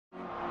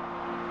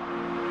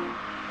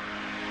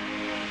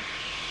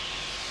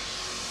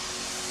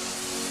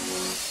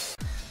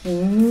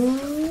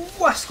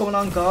What's going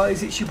on,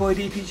 guys? It's your boy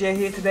DPJ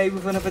here today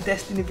with another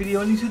Destiny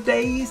video, and in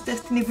today's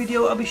Destiny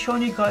video I'll be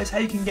showing you guys how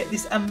you can get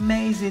this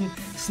amazing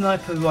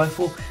sniper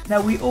rifle. Now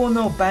we all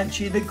know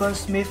Banshee the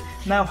gunsmith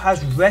now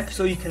has rep,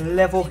 so you can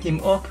level him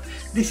up.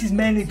 This is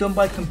mainly done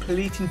by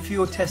completing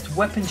field test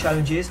weapon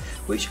challenges,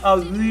 which are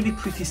really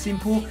pretty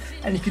simple,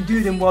 and you can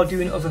do them while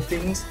doing other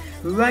things.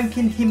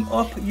 Ranking him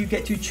up, you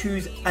get to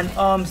choose an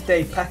arms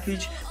day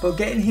package, but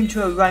getting him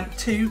to a rank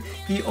 2,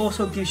 he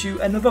also gives you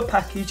another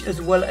package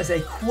as well as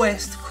a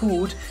quest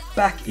called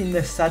Back in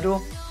the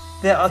Saddle.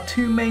 There are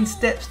two main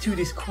steps to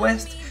this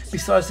quest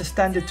besides the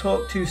standard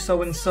talk to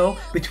so and so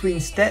between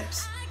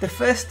steps. The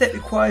first step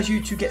requires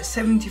you to get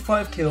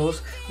 75 kills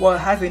while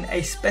having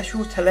a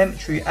special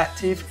telemetry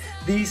active.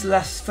 These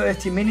last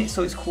 30 minutes,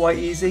 so it's quite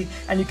easy,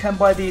 and you can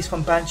buy these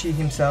from Banshee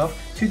himself.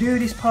 To do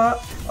this part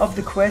of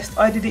the quest,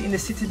 I did it in the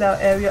Citadel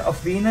area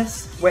of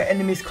Venus, where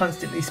enemies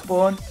constantly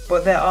spawn,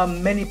 but there are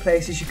many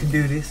places you can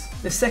do this.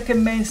 The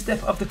second main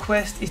step of the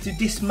quest is to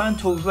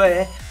dismantle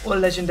rare or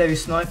legendary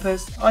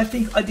snipers. I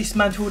think I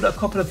dismantled a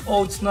couple of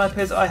old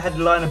snipers I had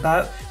lying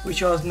about,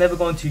 which I was never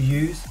going to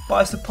use, but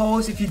I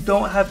suppose if you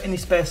don't have any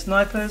spare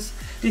snipers,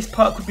 this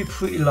part could be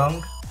pretty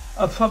long.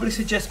 I'll probably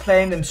suggest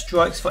playing them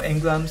strikes for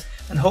engrams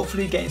and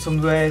hopefully getting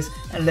some rares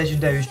and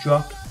legendaries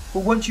drop.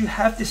 But once you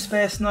have the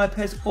spare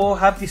snipers or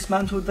have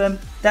dismantled them,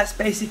 that's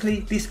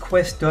basically this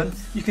quest done.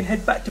 You can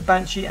head back to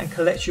Banshee and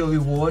collect your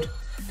reward.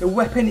 The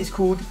weapon is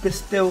called the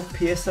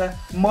STILLPIERCER.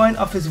 Mine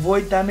offers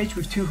void damage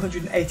with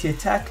 280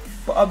 attack,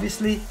 but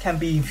obviously can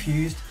be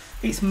infused.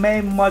 Its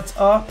main mods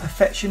are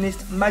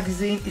Perfectionist,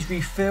 magazine is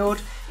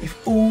refilled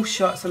if all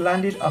shots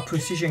landed are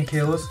precision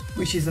kills,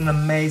 which is an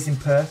amazing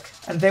perk.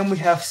 And then we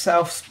have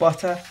Self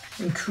Spotter,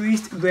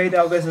 increased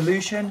radar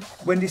resolution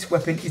when this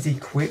weapon is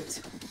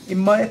equipped. In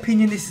my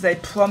opinion, this is a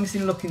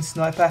promising looking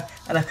sniper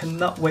and I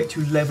cannot wait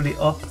to level it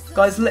up.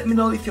 Guys, let me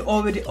know if you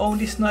already own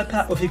this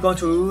sniper or if you're going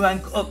to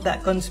rank up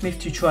that gunsmith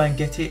to try and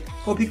get it.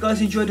 Hope you guys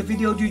enjoyed the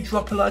video. Do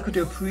drop a like, I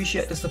do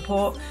appreciate the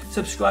support.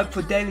 Subscribe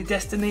for daily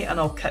Destiny and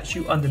I'll catch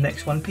you on the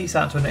next one. Peace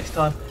out until next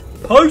time.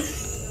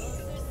 Peace!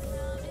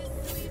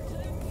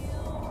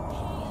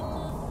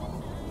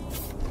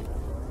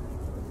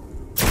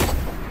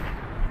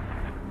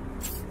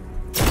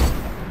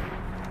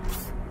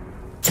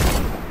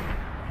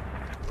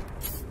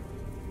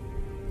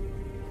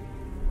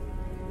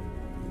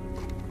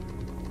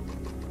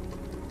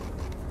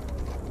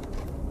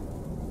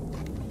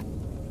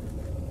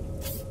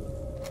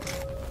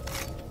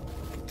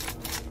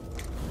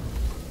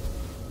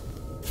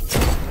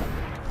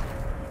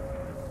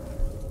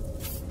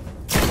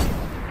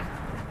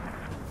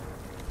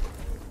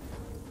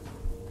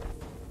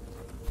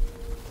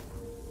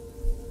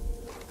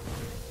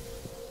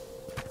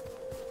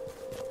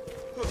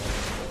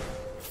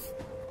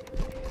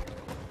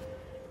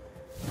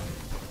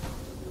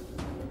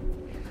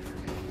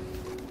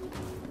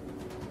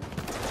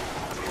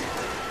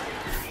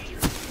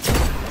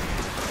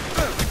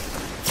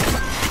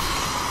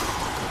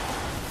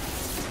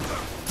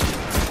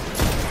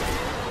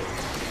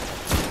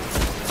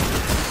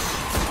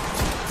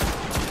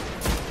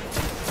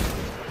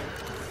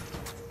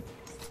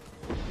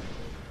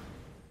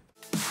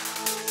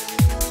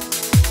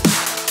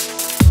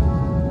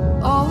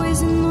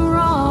 In the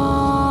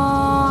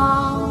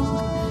wrong,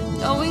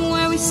 knowing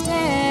where we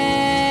stand.